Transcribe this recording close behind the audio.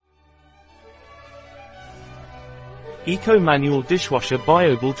Eco Manual Dishwasher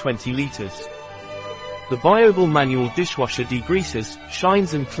Biobel 20 liters. The Biobel manual dishwasher degreases,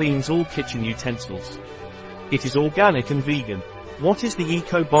 shines and cleans all kitchen utensils. It is organic and vegan. What is the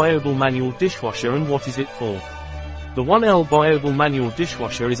Eco Biobel manual dishwasher and what is it for? The 1L Biobel manual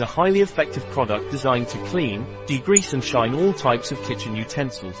dishwasher is a highly effective product designed to clean, degrease and shine all types of kitchen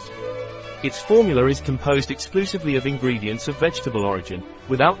utensils. Its formula is composed exclusively of ingredients of vegetable origin,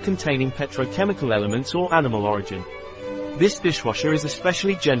 without containing petrochemical elements or animal origin. This dishwasher is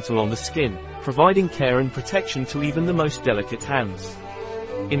especially gentle on the skin, providing care and protection to even the most delicate hands.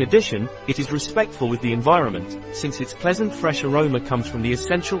 In addition, it is respectful with the environment, since its pleasant fresh aroma comes from the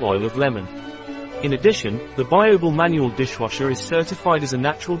essential oil of lemon. In addition, the Biobel manual dishwasher is certified as a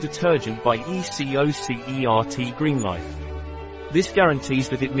natural detergent by ECOCERT Green Life. This guarantees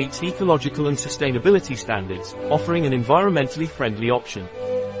that it meets ecological and sustainability standards, offering an environmentally friendly option.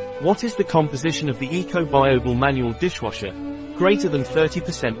 What is the composition of the Eco Biobel manual dishwasher? Greater than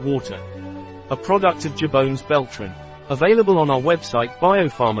 30% water. A product of JABONES BELTRAN. Available on our website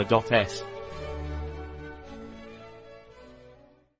biopharma.s.